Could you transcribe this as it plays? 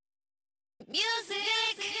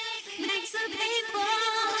Music makes the people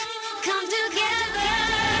come together.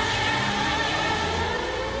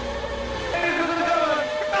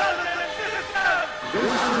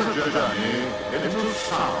 This is a journey into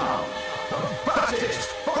sound. The baddest,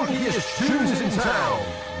 funkiest tunes in town.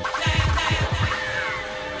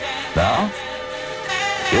 Now,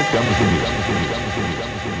 here comes the music.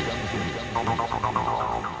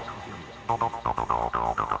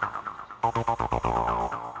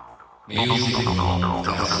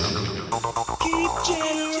 Keep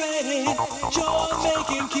generating, joy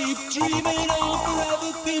making, keep dreaming on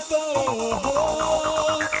forever, people.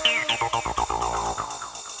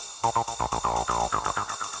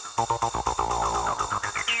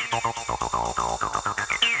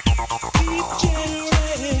 Keep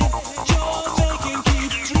generating, joy making,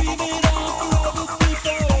 keep dreaming on forever,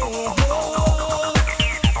 people.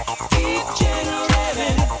 Keep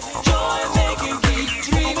generating, joy making, keep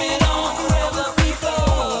dreaming on forever, people.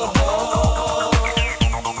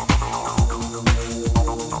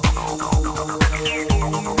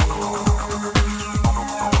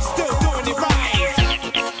 Still doing it right.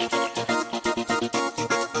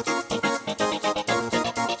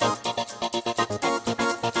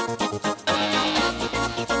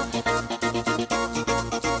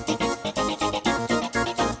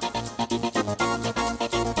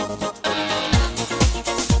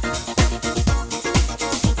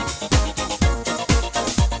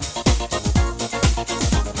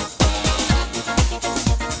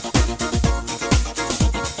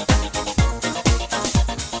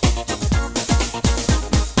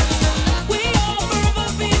 We are forever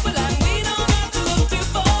people and we don't have to look too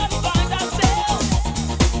far to find ourselves.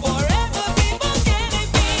 Forever people can it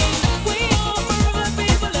be? We are forever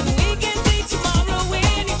people and we can see tomorrow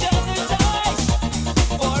in each other's eyes.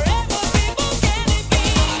 Forever people can it be?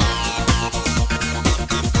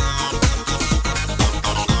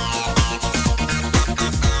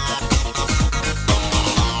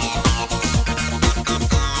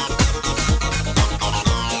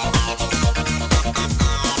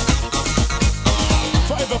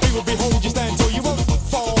 Forever people behold you stand so you won't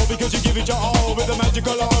fall because you give it your all with the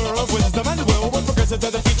magical aura of wisdom and will. We're progressing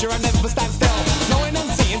to the future and never stand still. Knowing and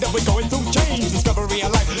seeing that we're going through change, discovery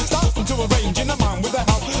and life starting to arrange in the mind with the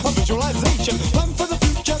help of visualization. Plan for the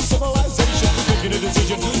future civilization, making a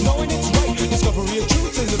decision, knowing it's right. Discovery of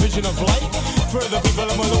truth is the vision of light. Further people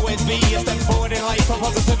and will always be a step forward in life for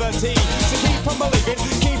positivity. So keep on believing,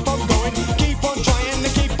 keep on going, keep on trying to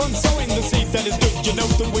keep on sowing the seed that is good. You know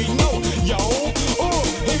that we know, yo. Oh,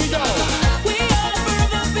 here we go. We are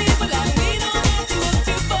forever people and we don't have to look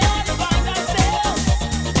too far to find ourselves.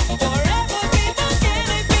 Forever people can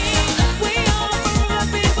it be? We are forever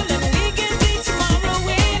people and we can see tomorrow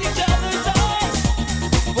in each other's eyes.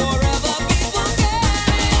 Forever people can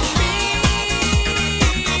it be?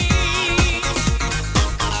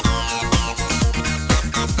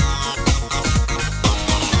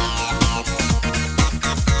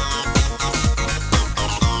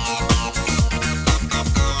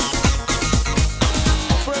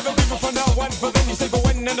 Forever people for now and for then. You say for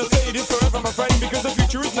when and I say it is forever, my friend, because the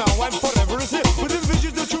future is now and forever is here. With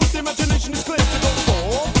envision the truth, the imagination is clear to go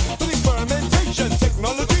for. With experimentation,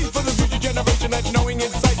 technology for the future generation and knowing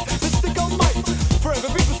insight, mystical might. Forever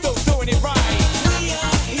people still doing it right. We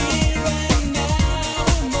are here and now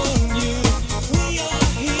among you. We are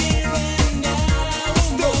here and now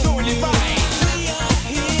still doing it right. We are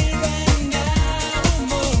here and now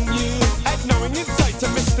among you. And knowing insight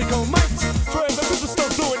and mystical might. Forever people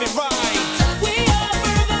still doing it right. We are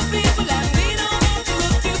forever people and we don't have to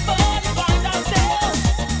look too far to find ourselves.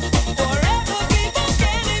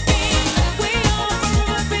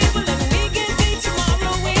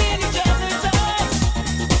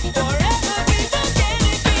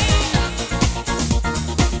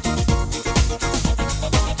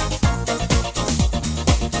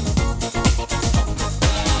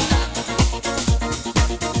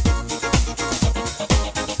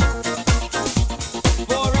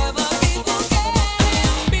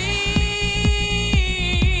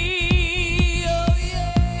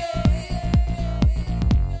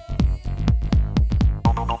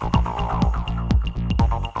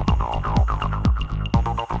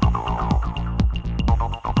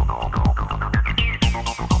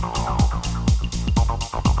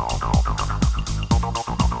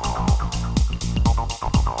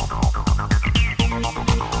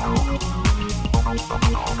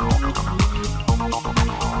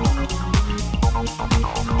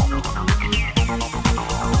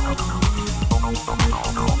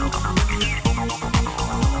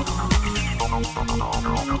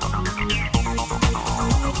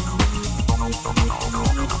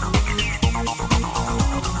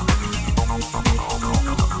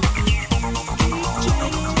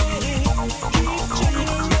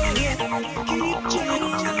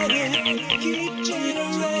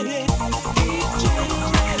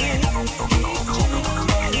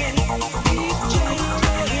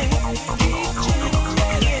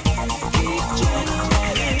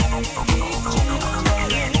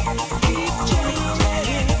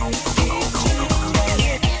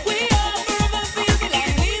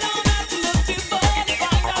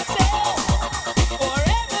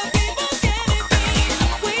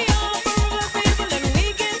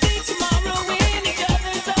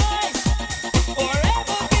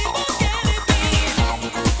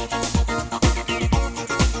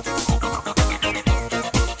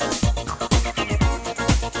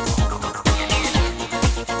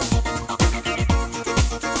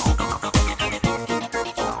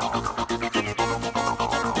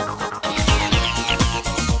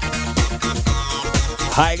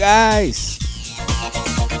 Hi guys!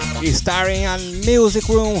 Starring on Music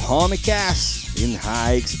Room Homecast in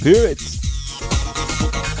high spirits.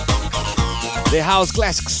 The house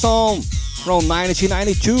classic song from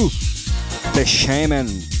 1992, The Shaman.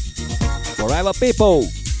 Forever People.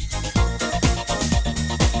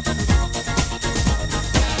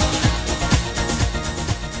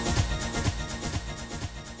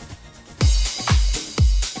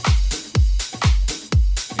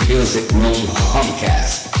 Music Room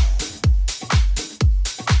Homecast.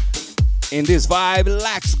 In this vibe,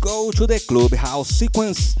 let's go to the Clubhouse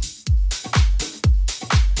sequence.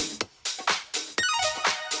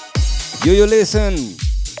 You listen,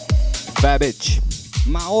 Babbage,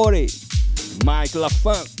 Maori, Mike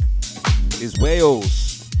LaFunk, is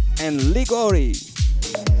Wales, and Ligori.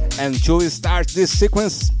 And to start this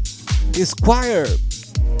sequence, is Choir,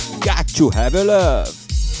 Got to Have Your Love.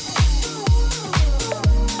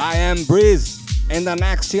 I am Breeze, and the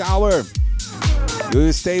next hour,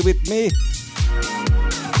 you stay with me,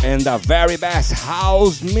 and the very best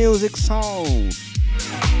house music songs.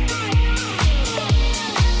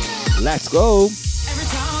 Let's go. Every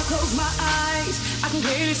time I close my eyes, I can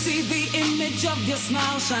clearly see the image of your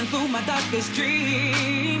smile shine through my darkest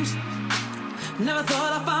dreams. Never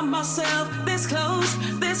thought I'd find myself this close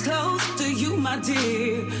to you, my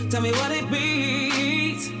dear. Tell me what it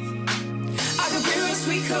means. I can feel a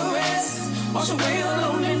sweet caress, wash away the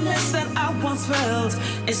loneliness that I once felt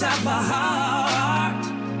inside my heart.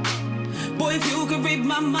 Boy, if you could read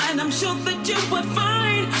my mind, I'm sure that you would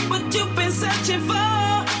find what you've been searching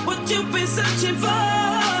for, what you've been searching for.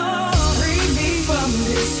 Free me from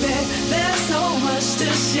despair, there's so much to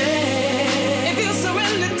share. If you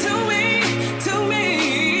surrender to me,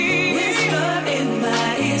 whisper in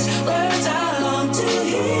my ears, words I long to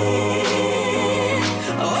hear.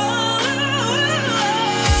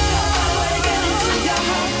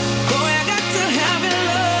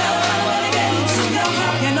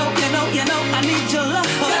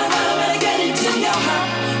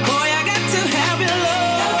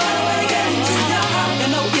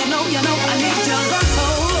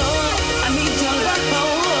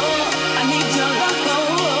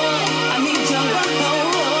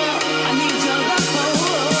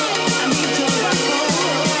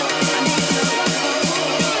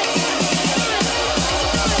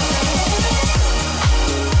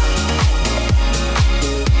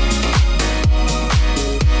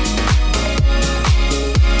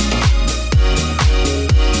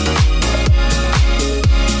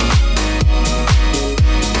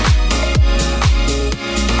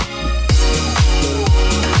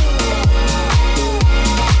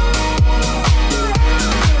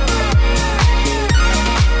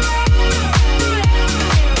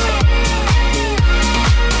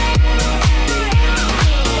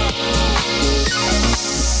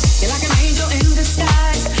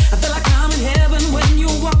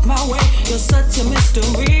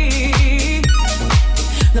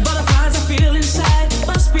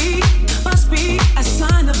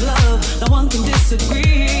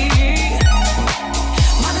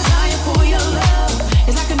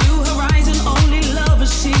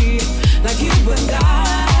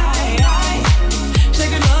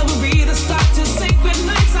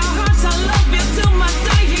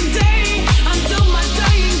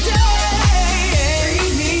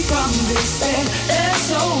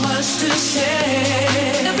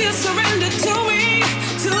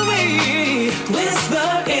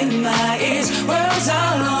 Whisper in my ears, words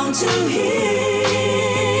I long to hear.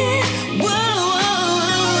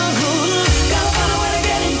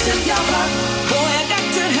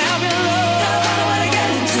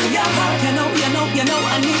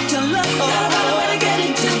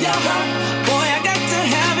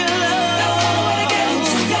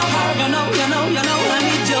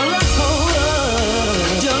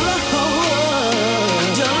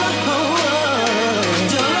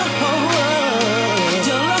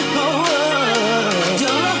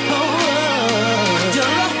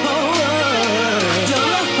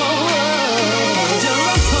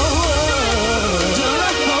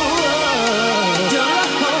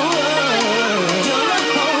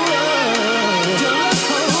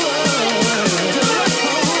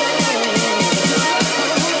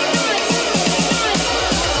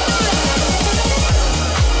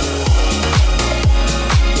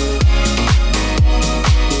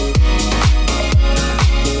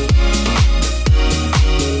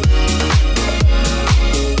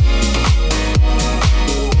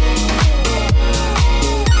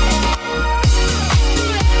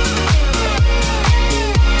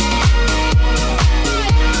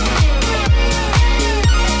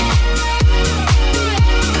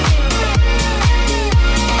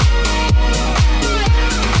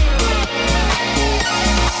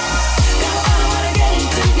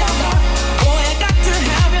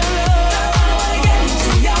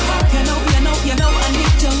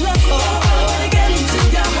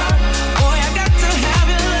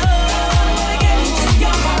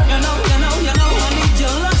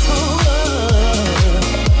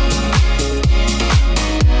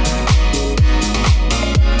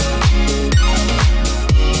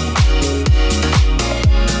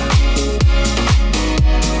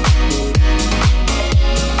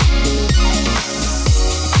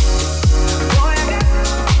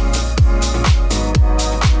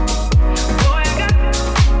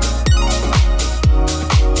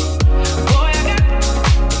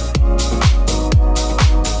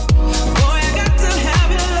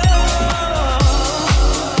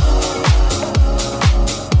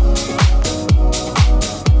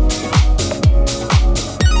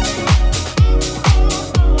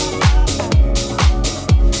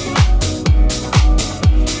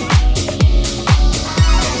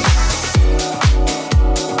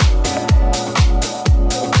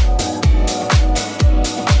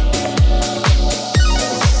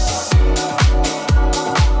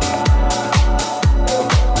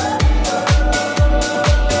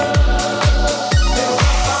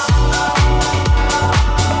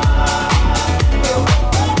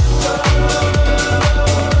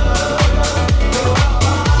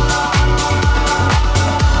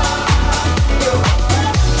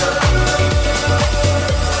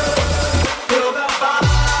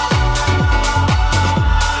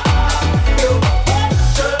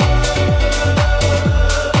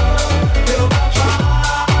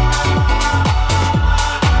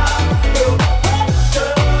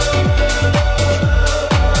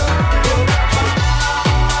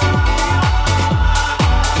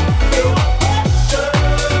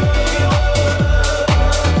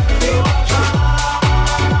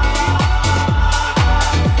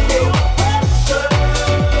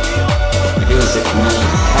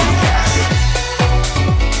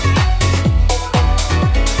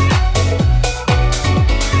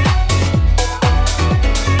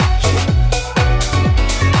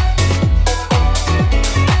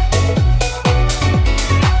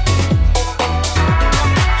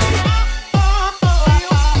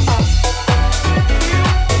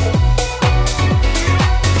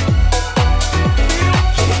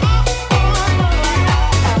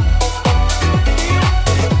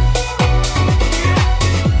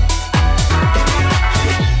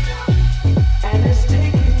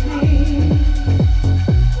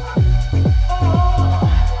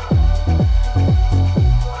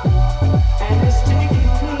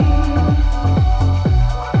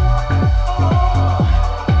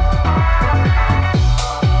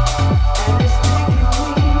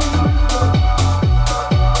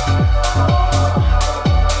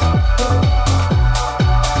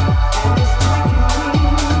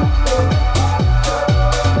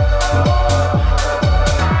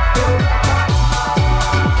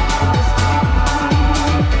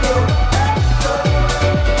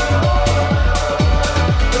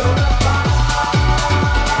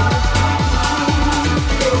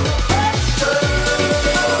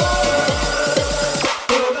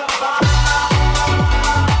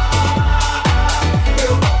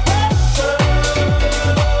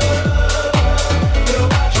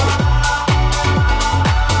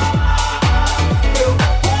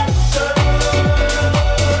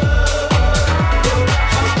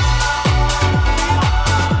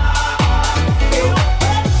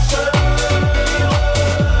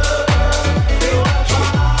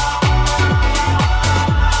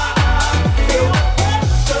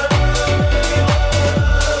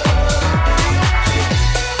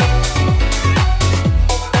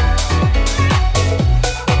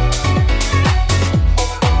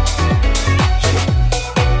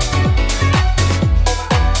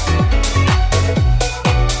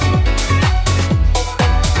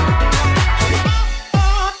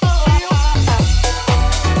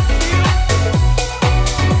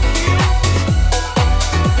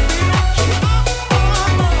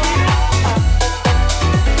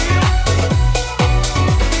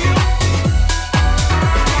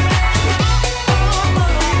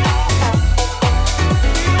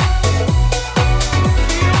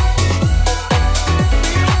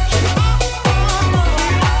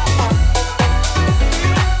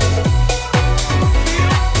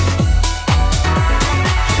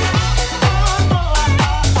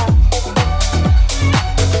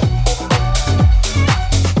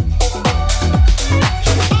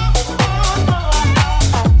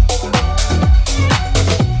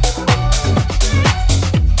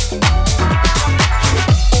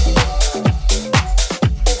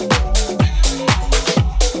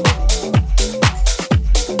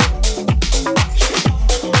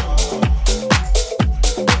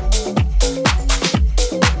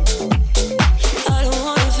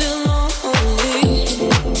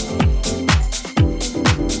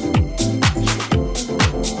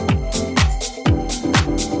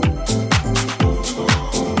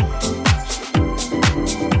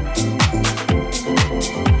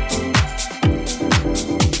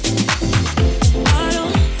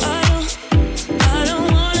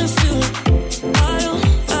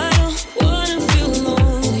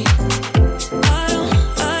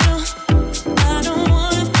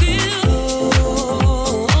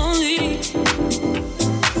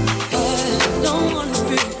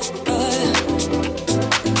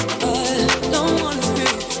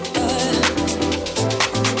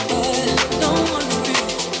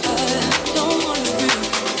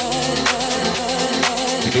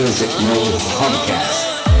 Music Room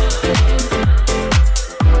Homecast.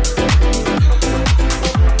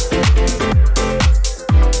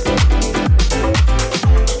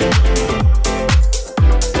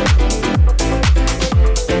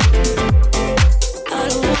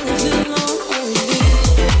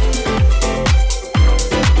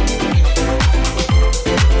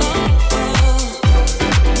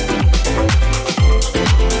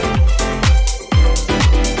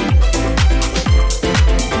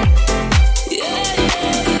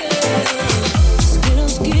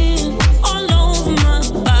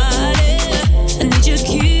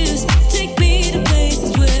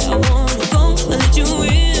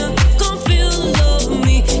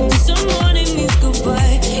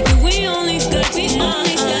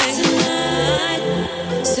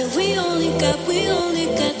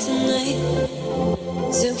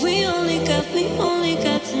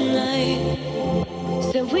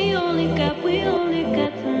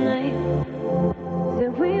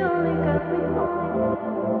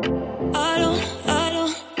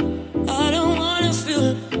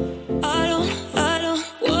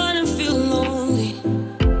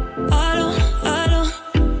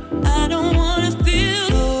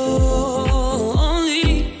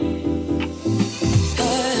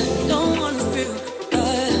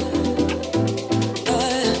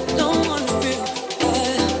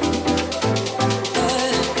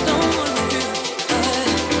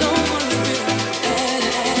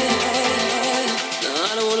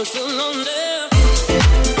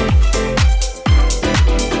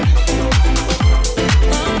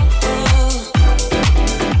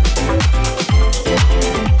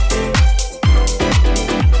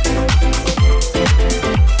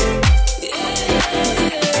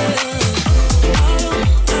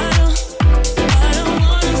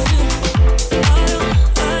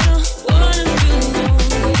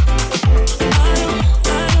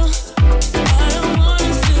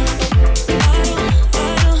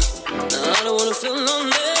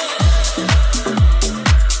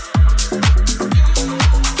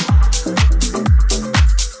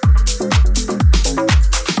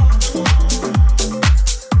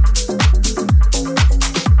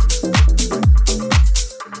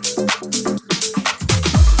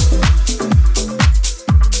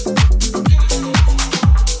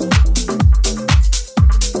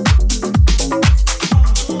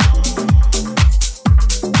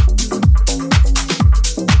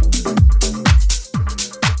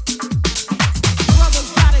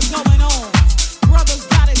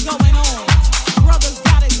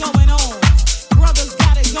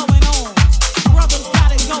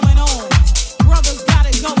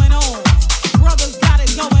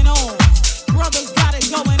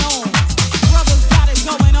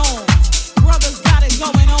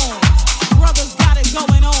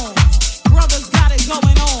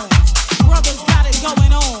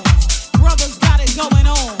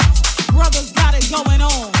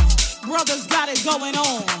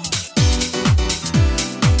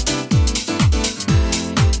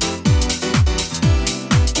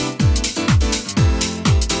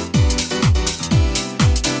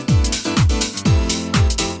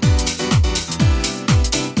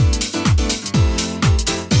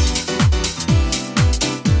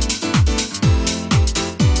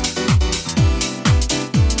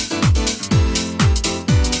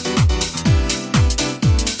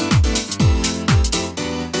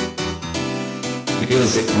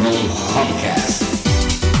 Music Room Homecast.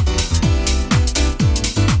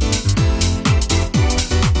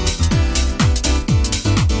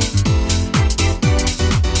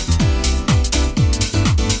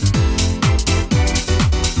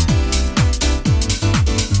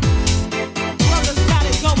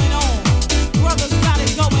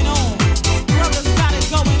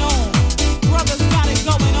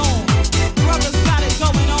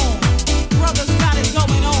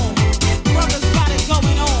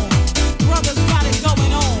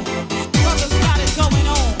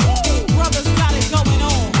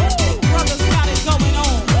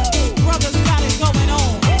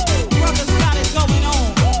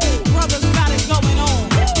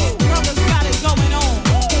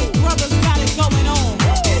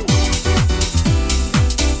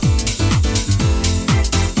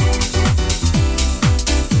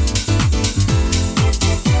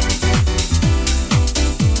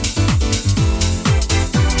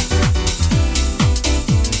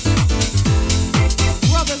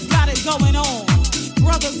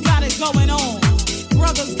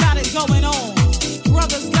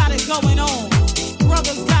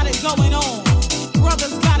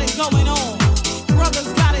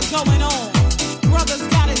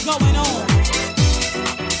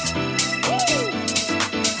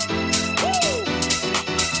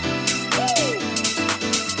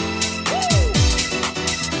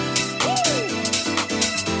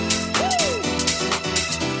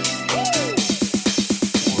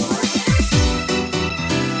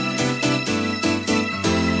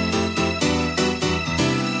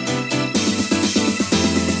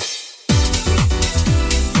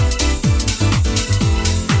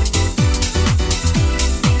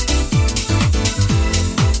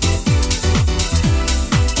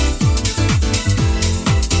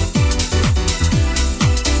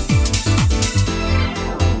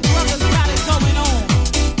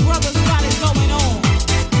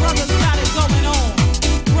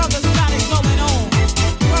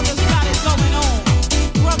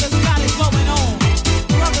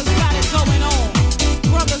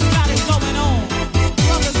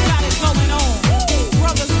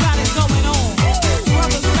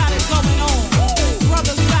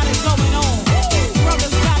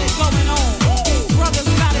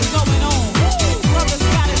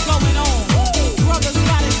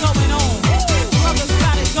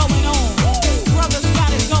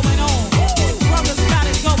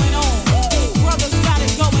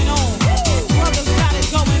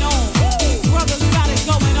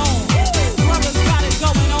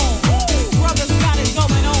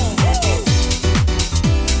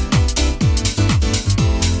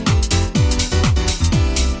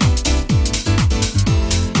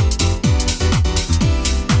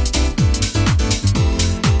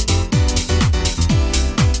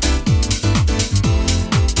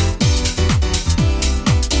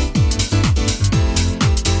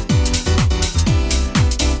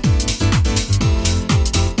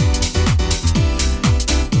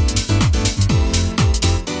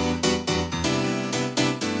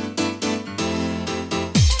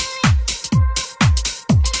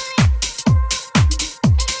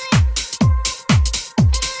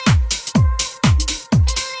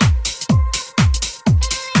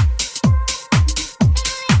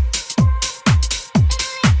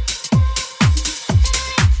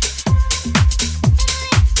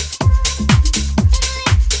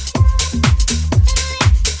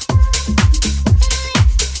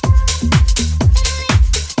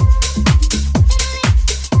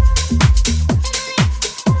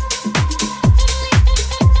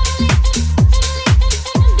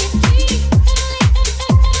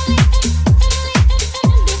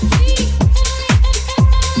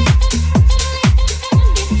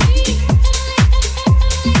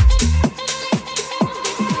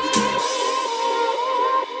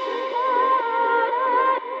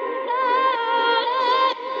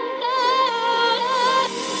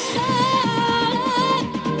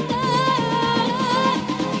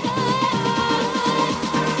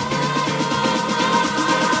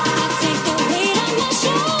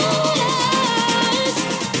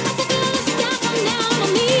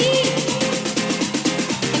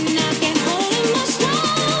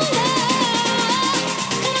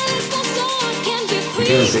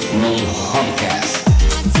 Music Room Homecast.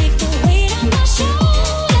 I take the weight on my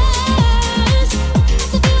shoulders. I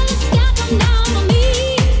feel the sky come down on me,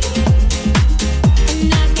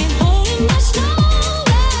 and I can't hold it much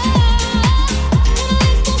longer. Wanna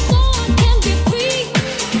let go so I can be free.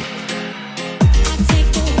 I take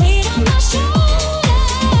the weight on my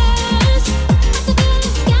shoulders. I feel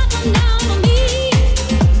the sky come down on me,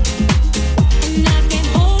 and I can't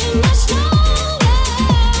hold it much longer.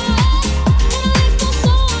 Wanna let go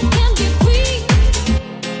so I can be free.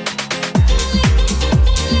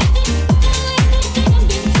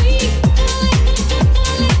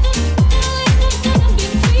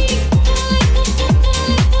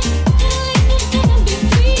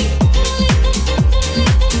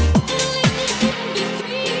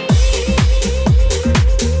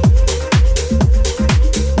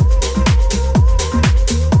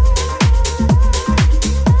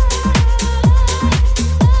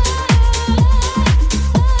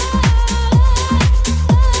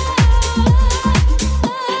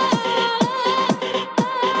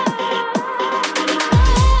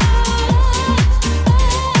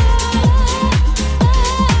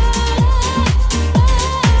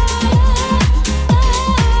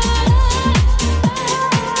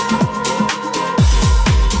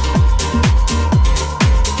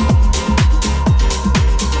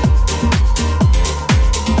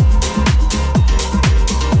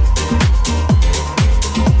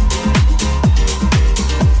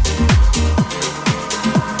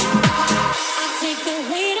 I take the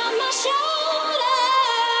weight on my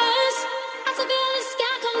shoulders. I feel the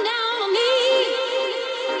sky come down on me,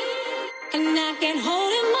 and I can't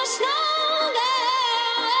hold it much longer.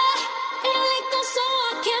 Wanna let go so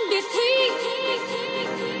I can be free.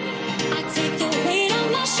 I take the weight on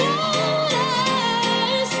my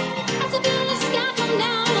shoulders. I feel the sky come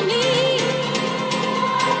down on me,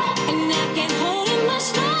 and I can't hold it much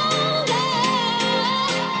longer.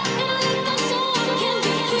 Wanna let go so I can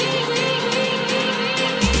be free.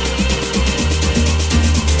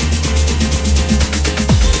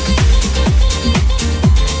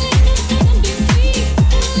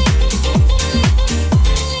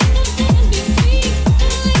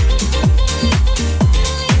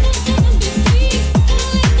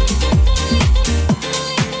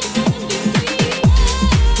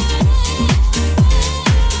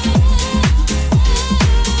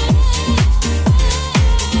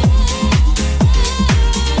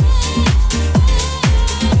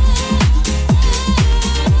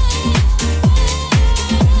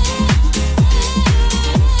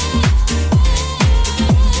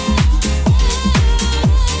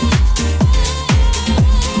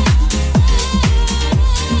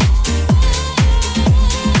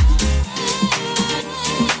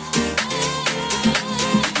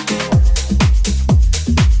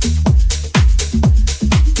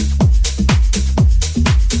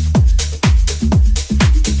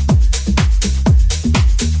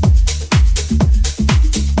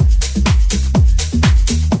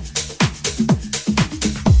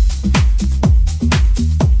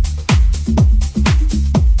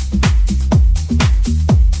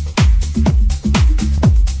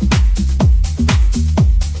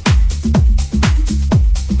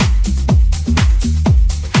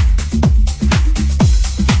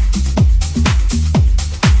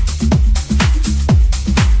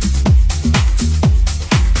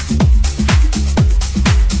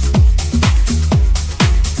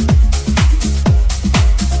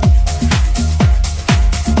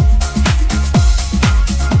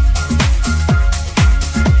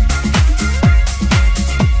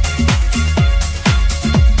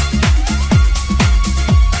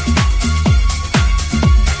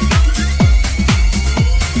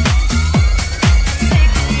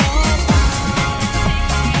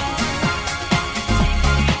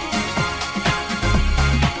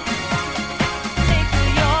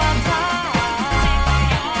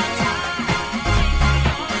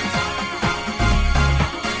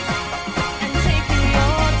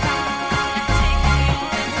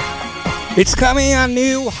 It's coming a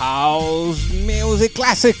new house music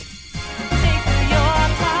classic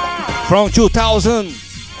from 2000.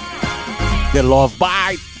 The Love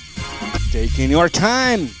Bite. Taking your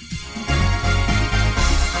time.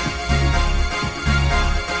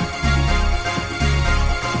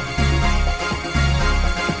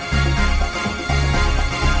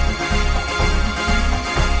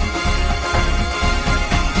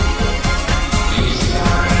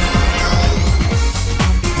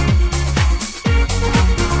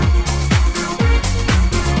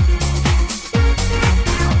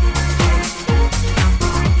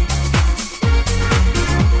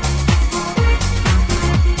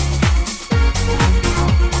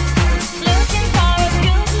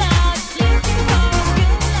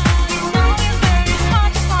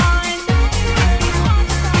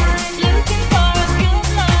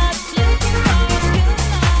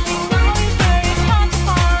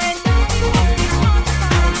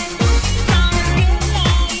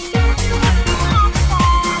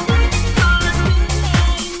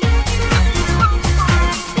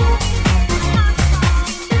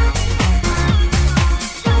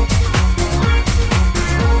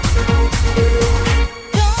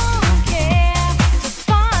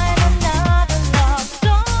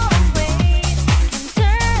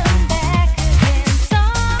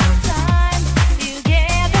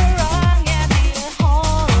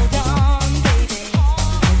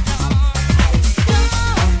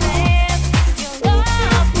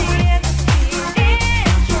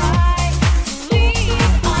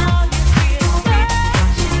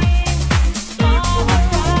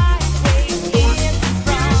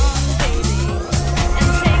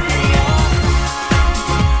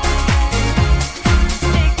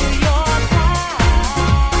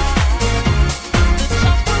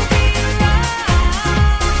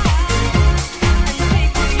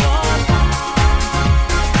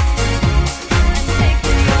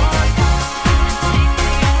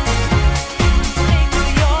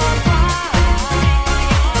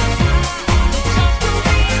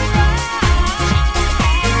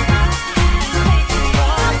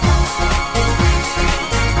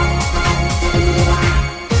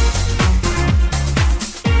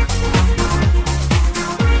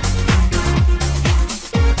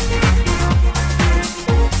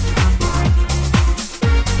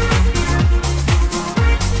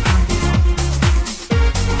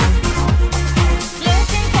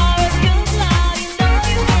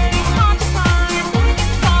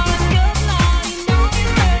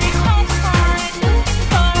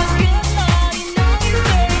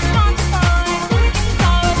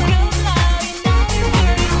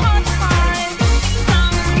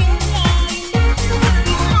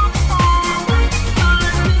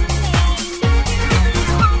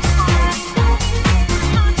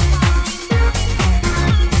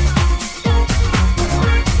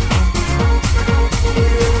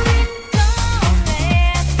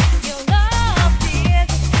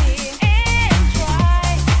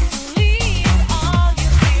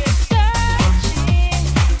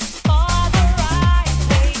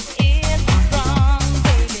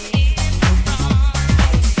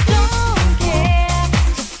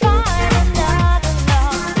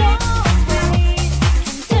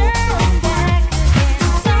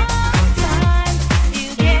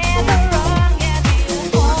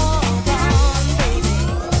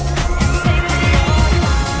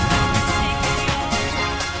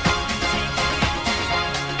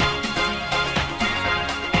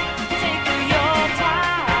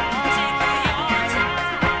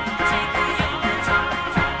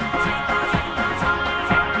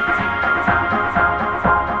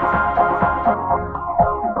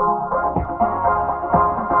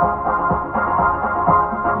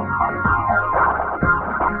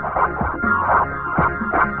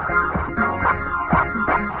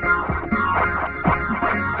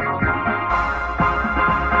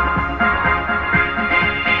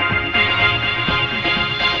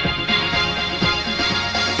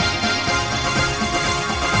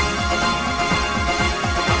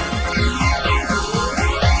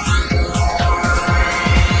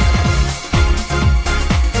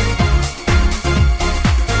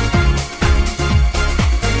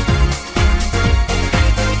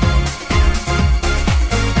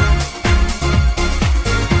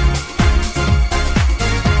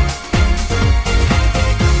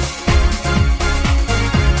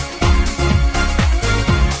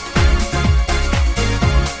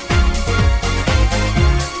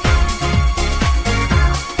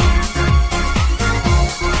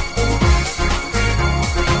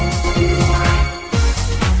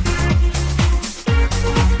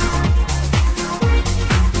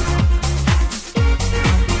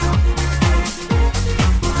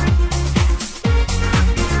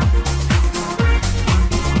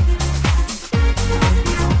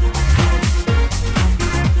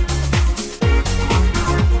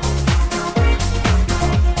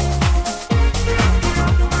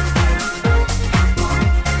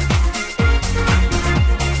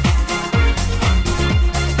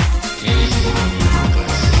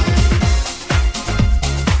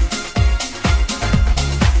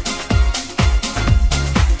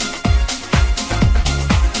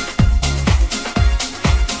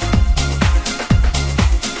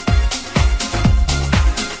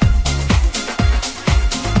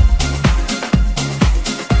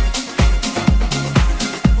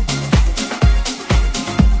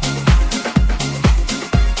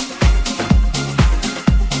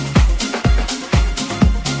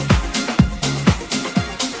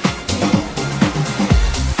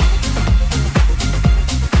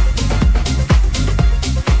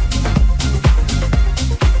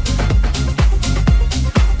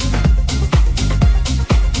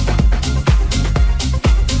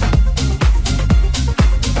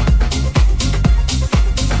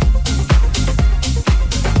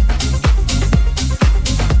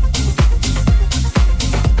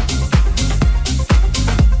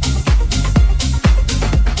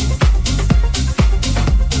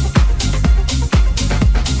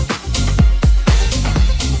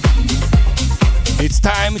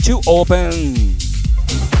 to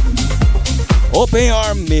open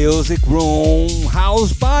your music room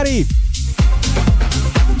house party.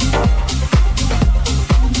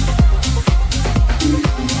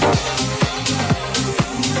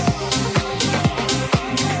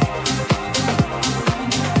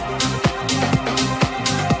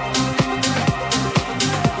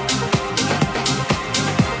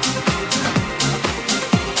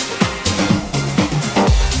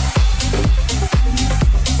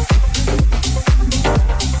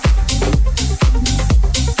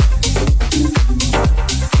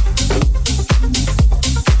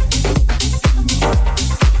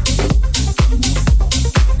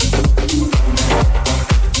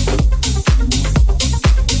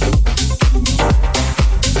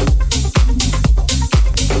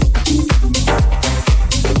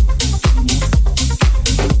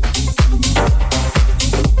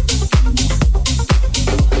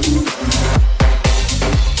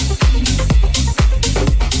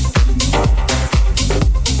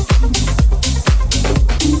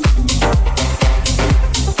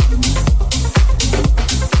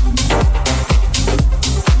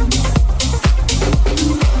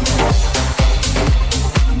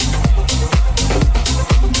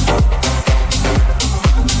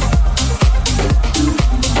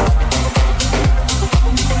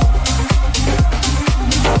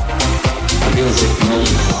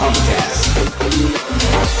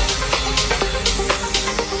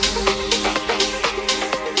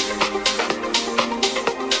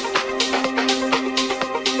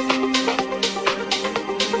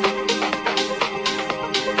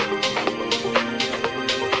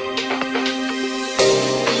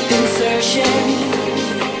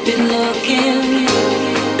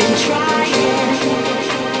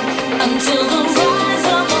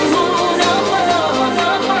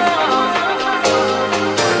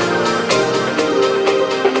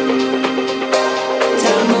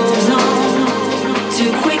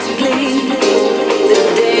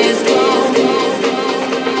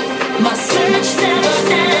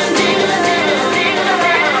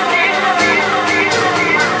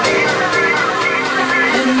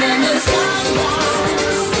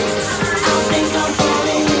 Think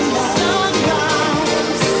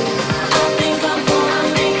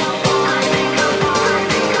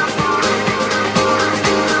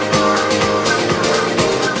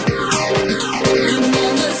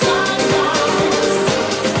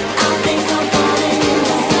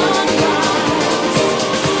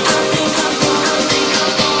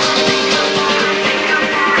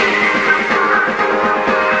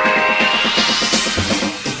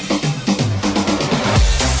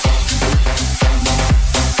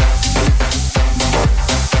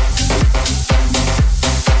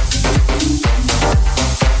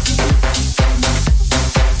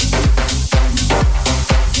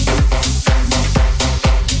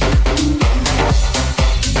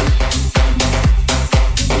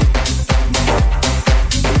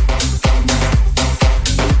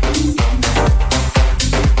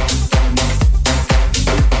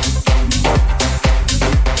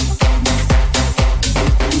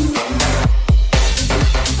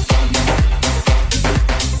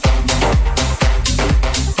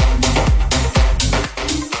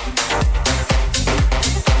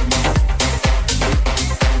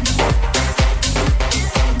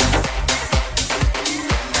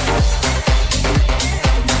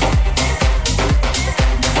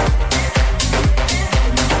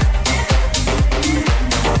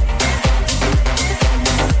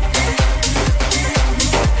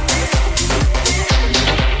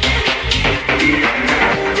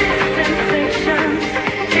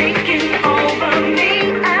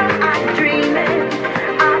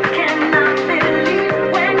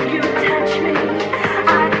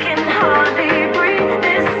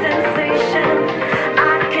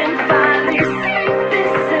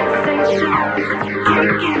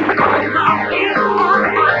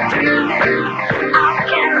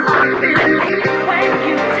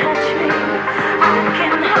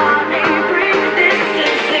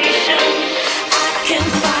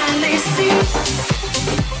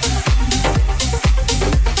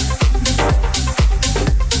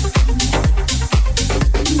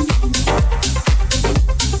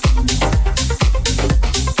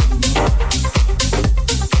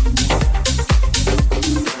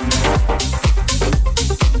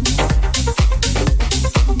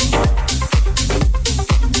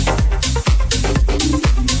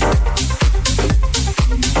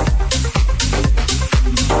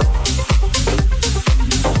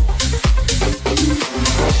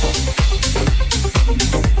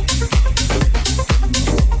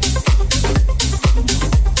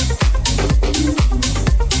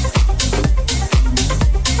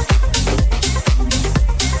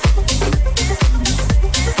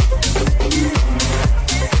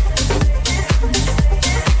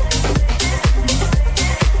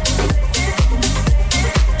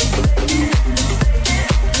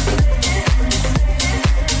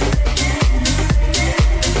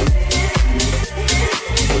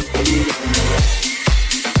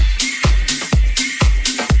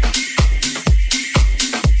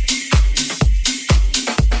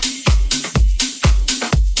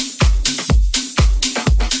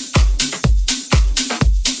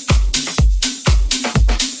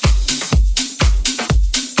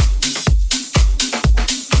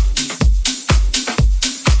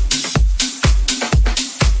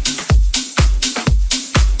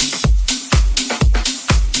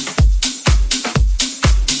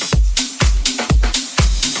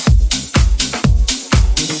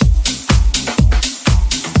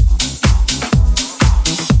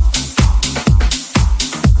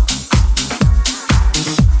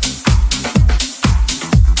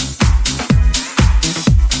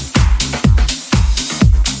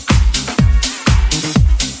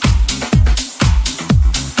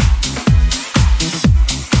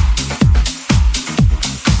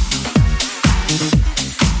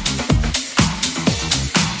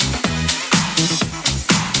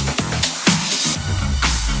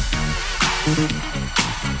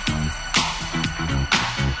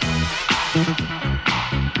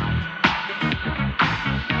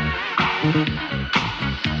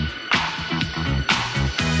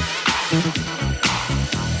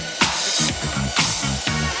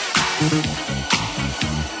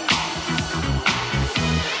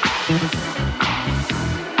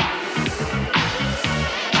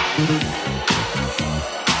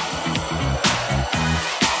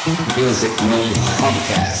Music Room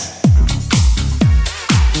Homecast.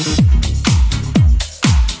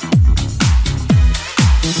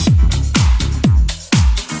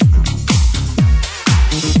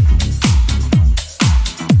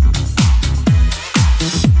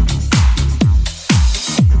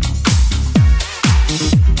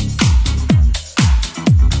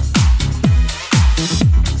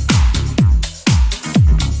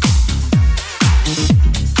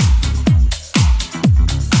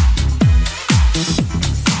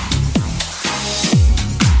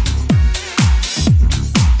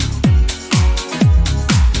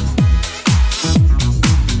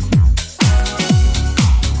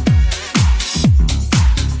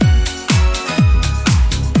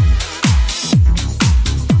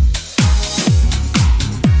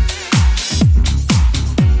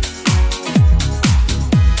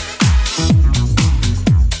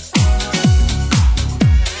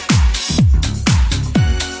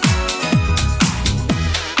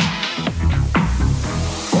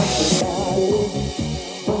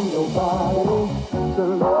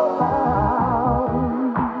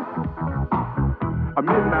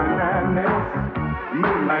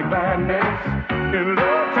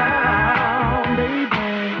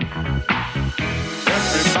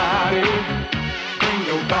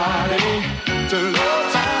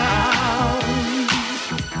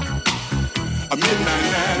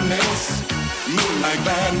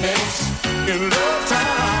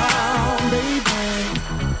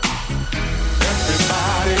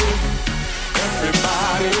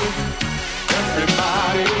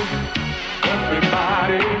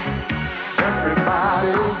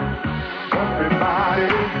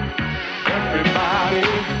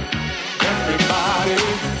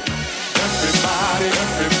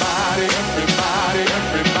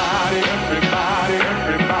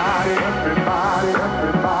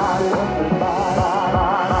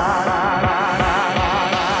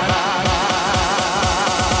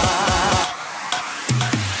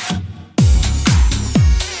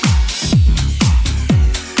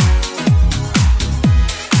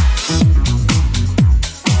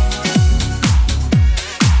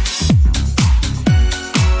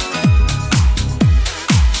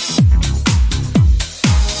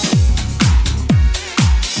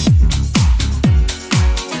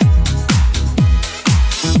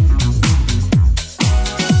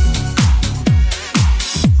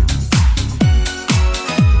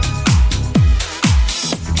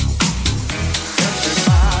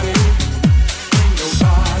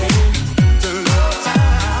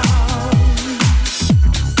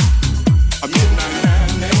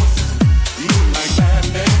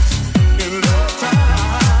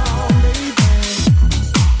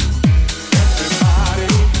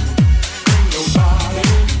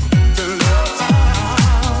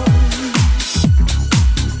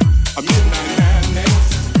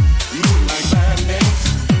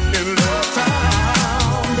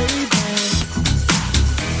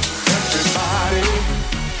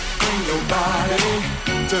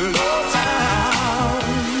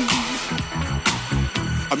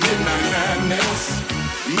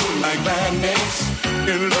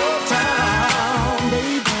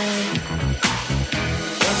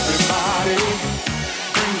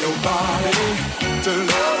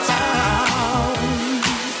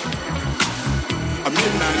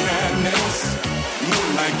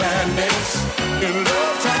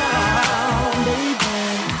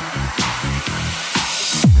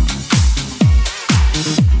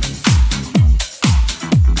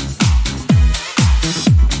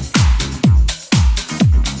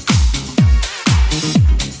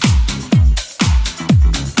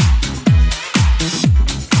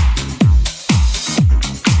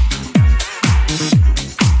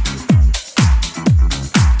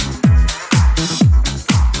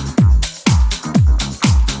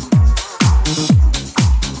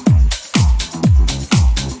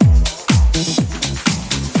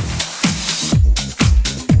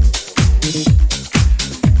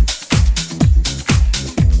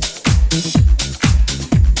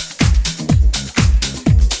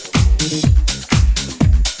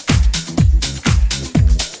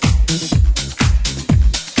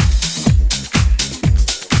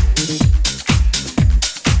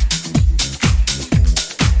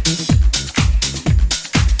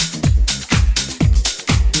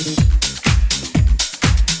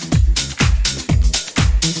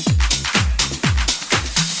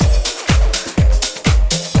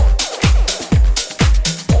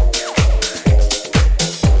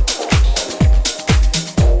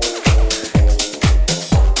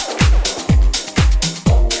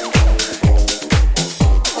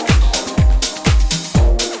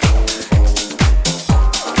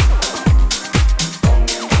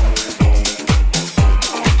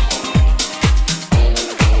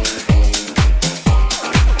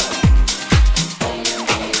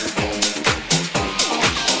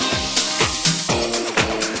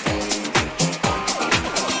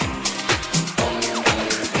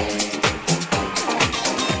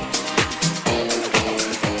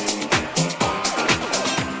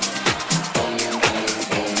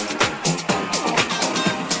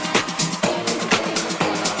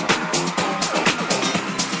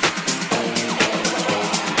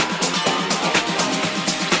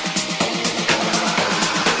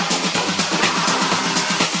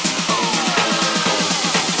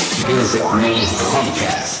 Music Room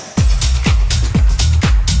Podcast.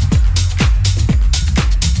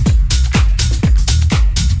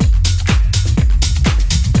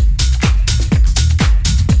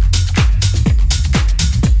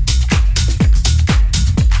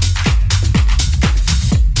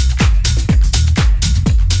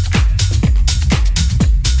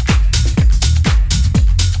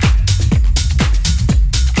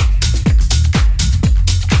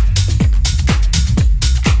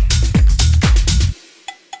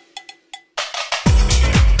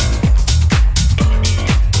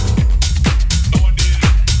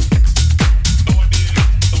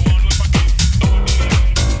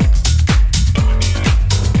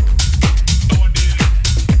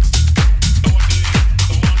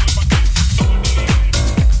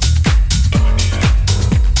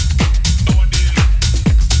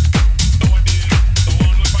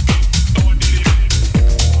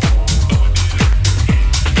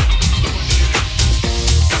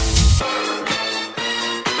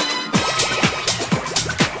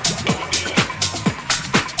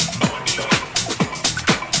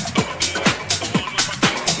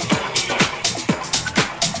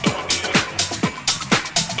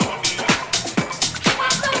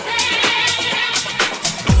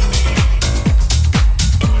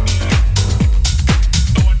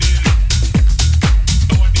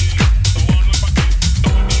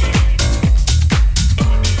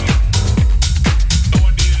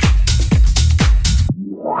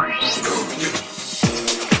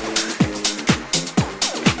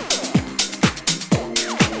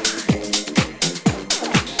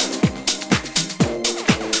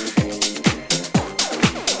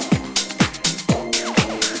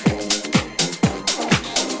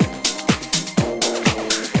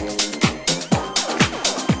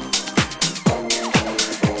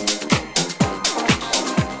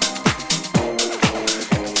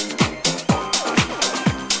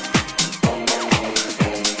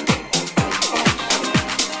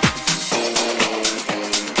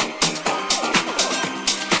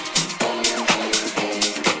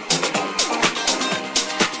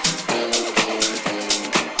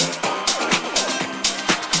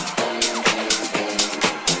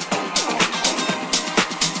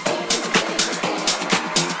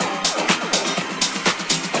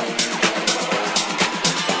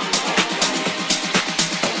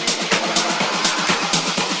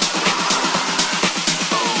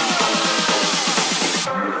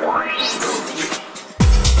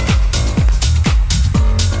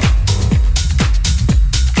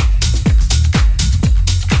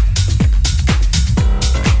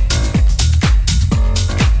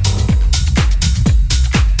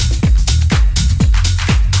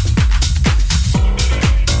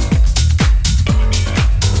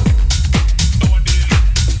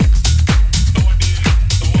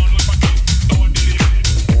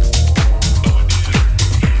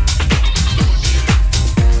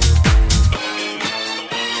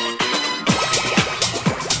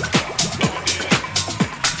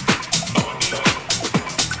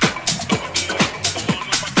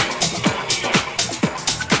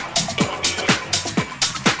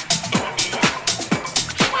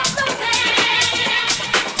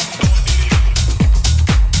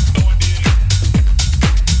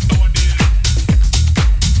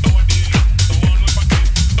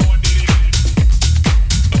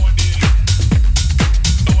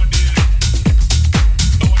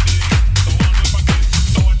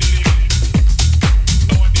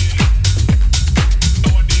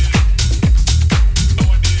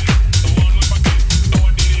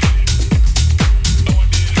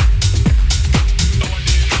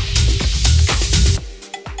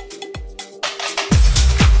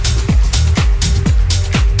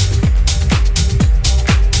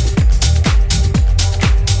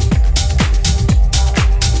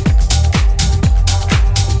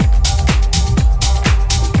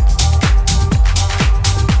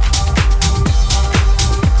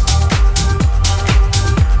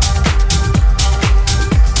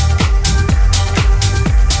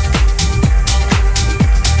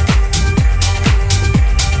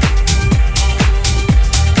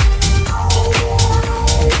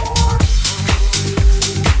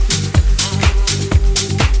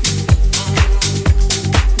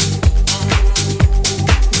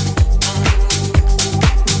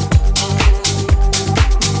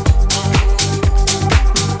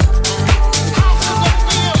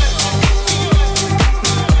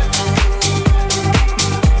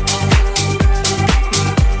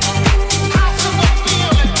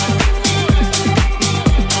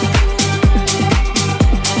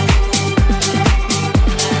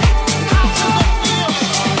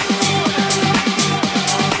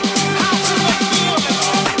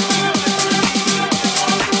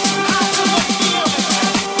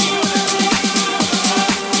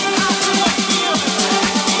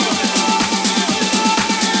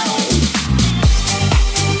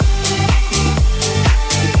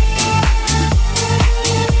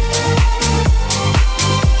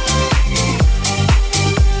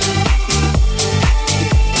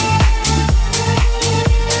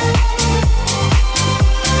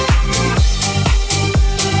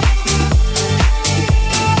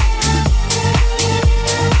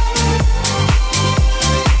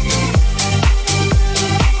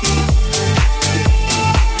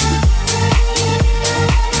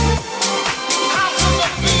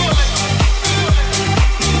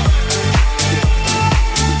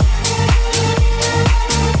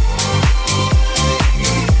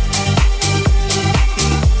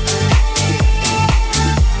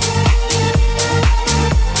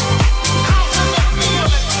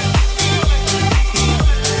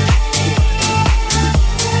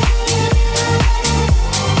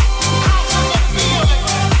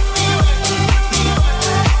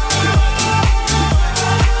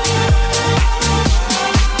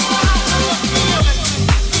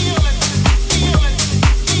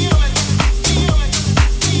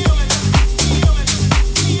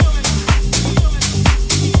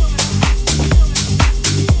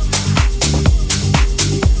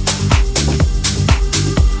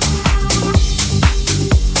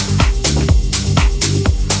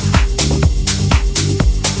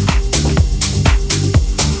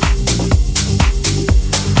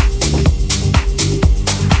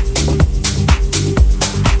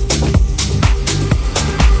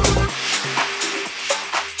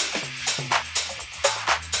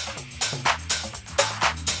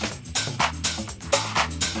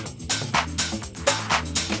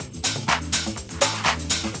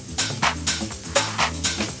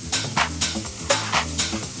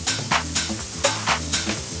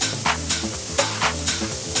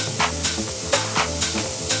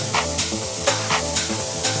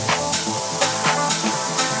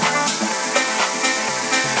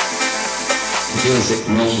 Music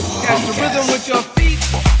Room Catch the rhythm Homecast. with your feet.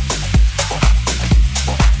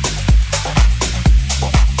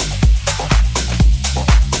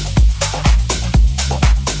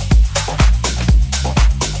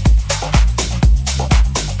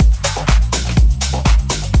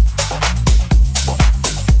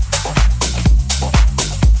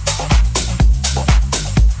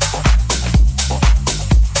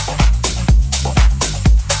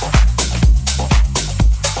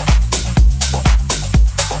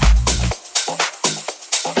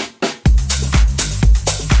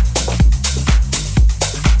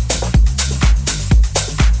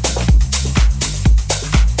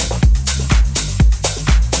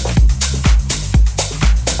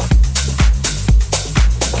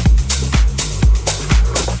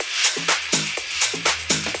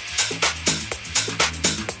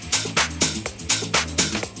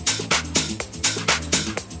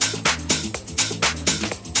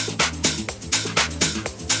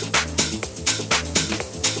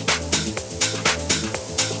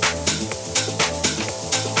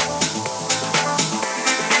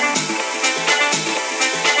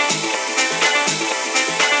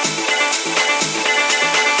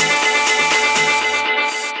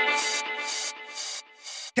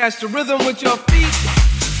 Catch the rhythm with your feet.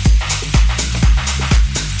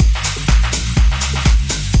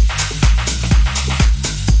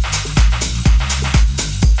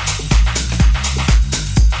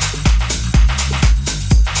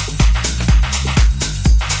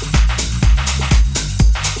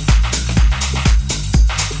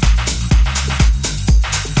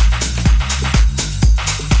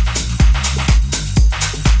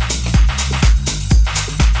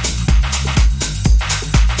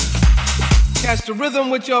 Catch the rhythm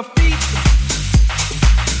with your feet.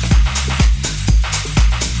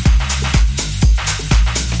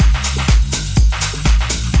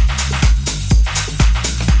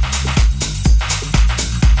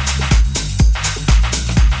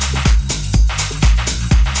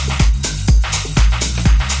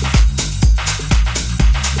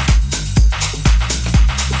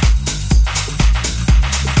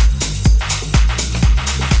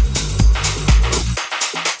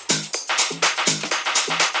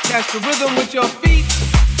 Catch the rhythm with your feet.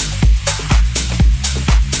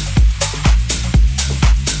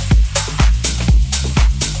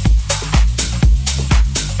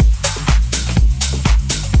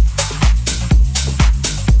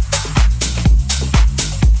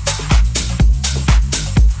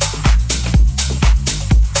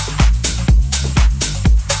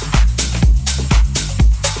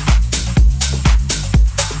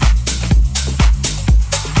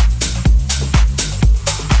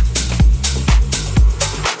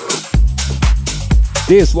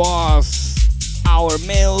 This was our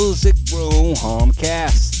Music Room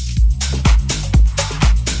Homecast.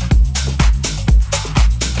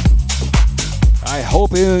 I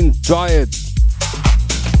hope you enjoy it.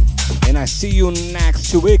 And I see you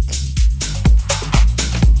next week.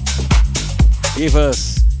 Give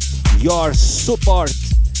us your support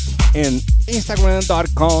in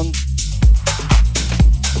Instagram.com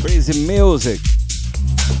Crazy Music.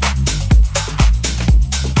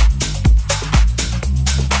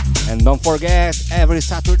 And don't forget, every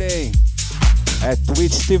Saturday at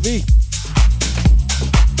Twitch TV,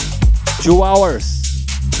 2 hours,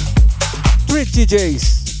 3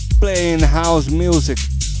 DJs playing house music.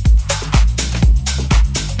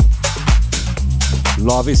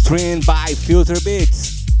 Love is streamed by Filter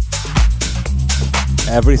Beats.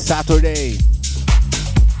 Every Saturday,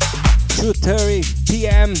 2:30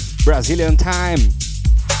 p.m. Brazilian time.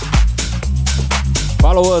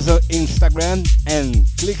 Follow us on Instagram and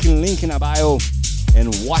click the link in the bio and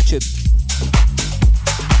watch it.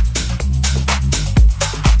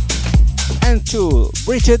 And to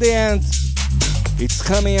reach at the end, it's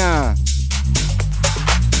coming a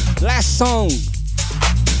last song,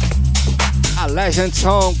 a legend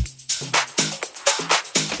song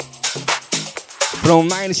from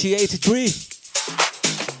 1983.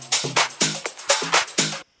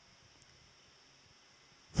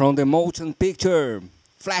 From the motion picture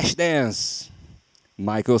Flashdance,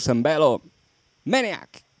 Michael Sambello,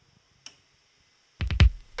 Maniac.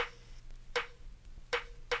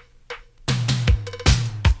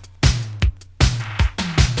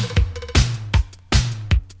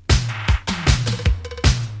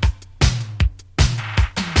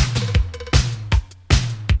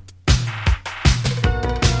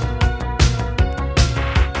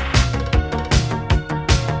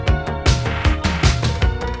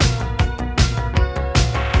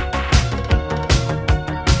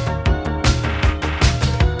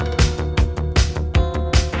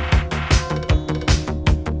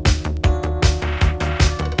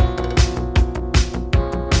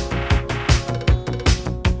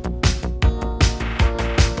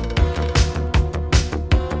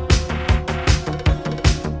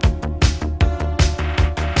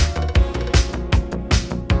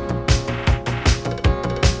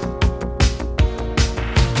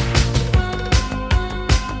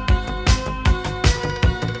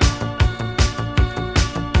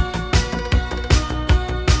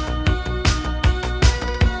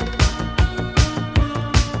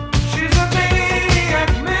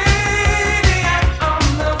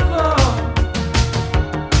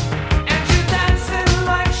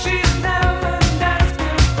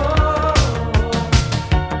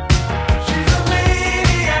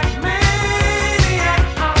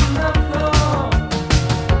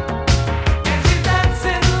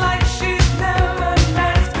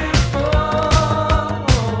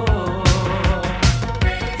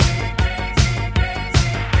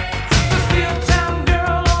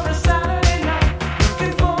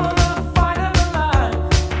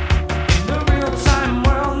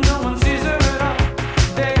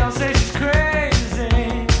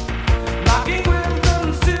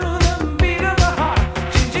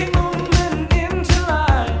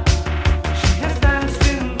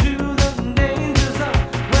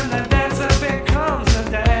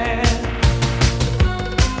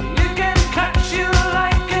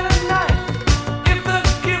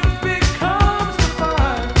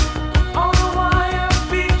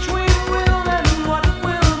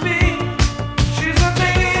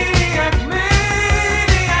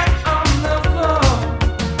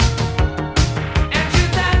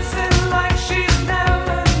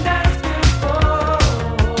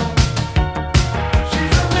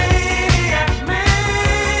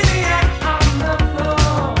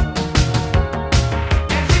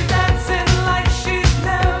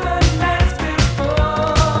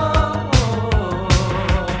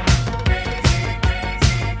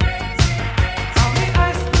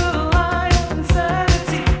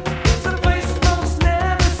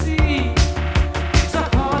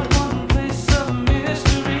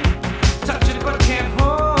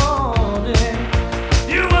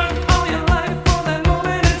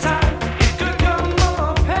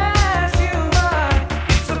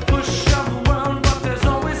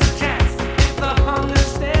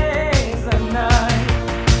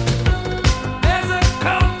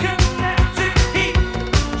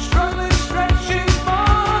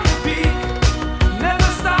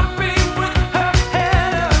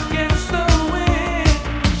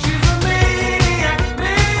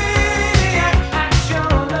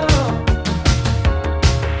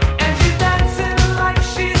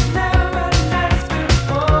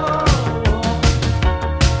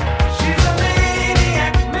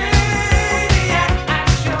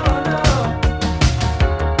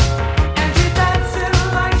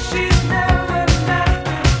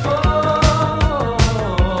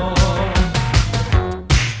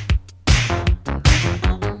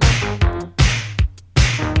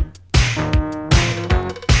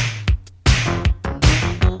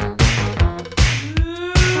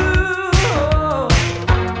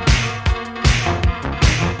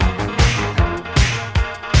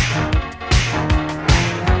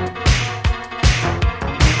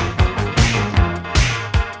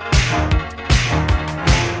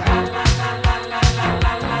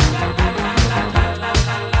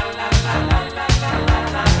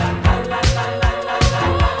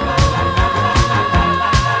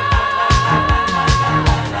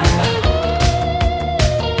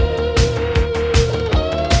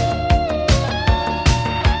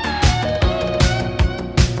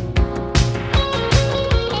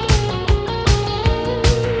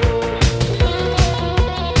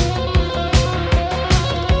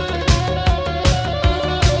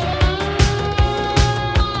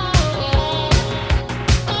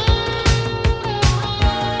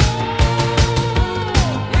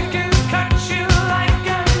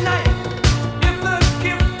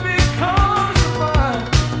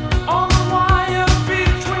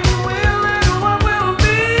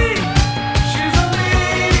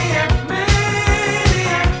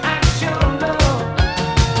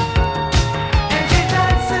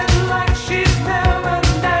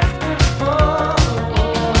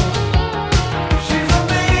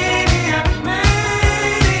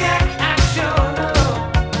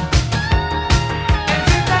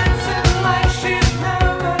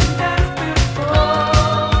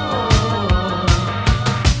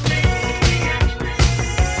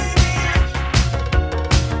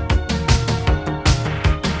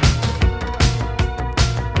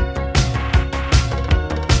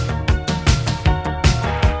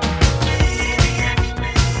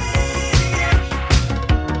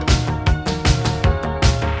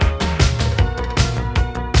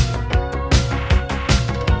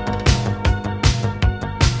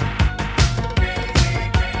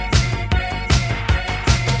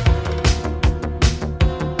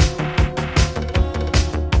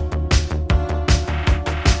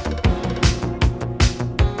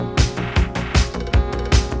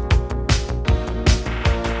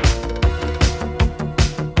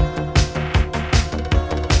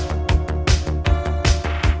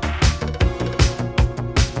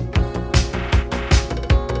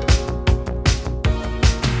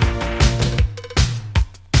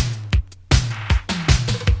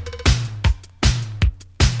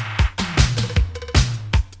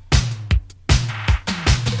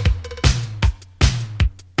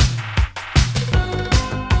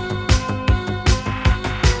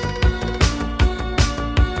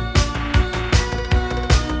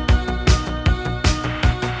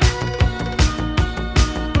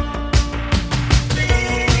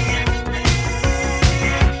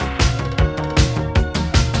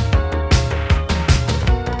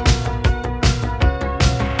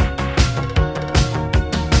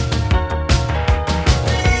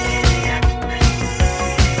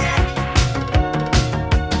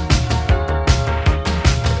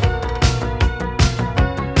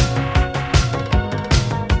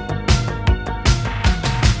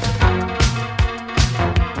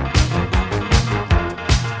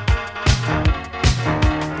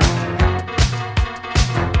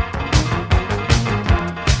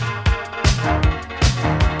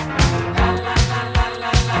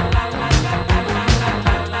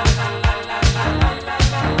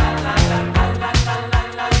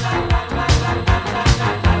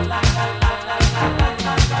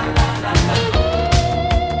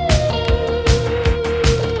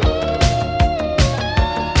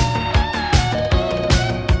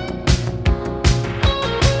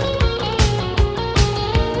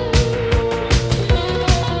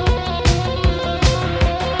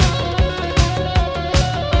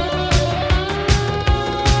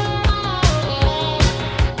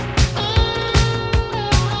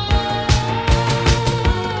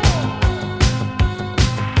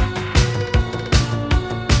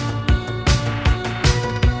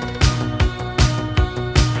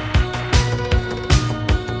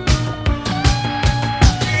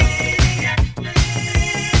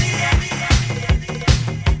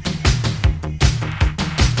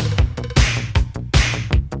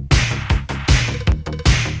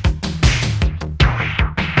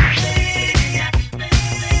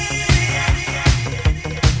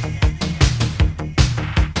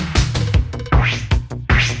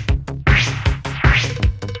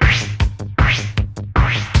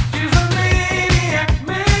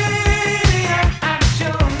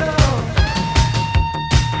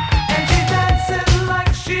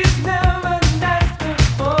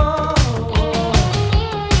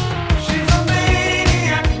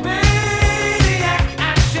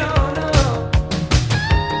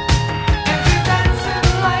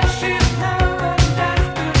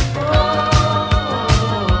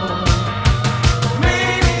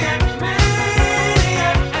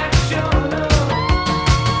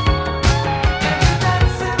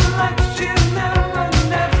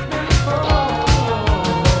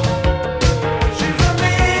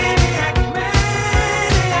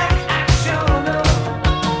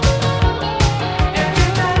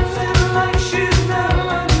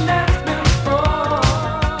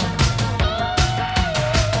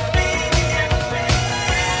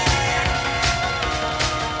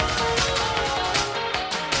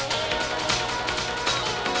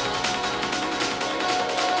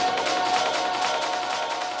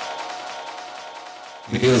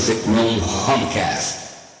 Music Room Homecast.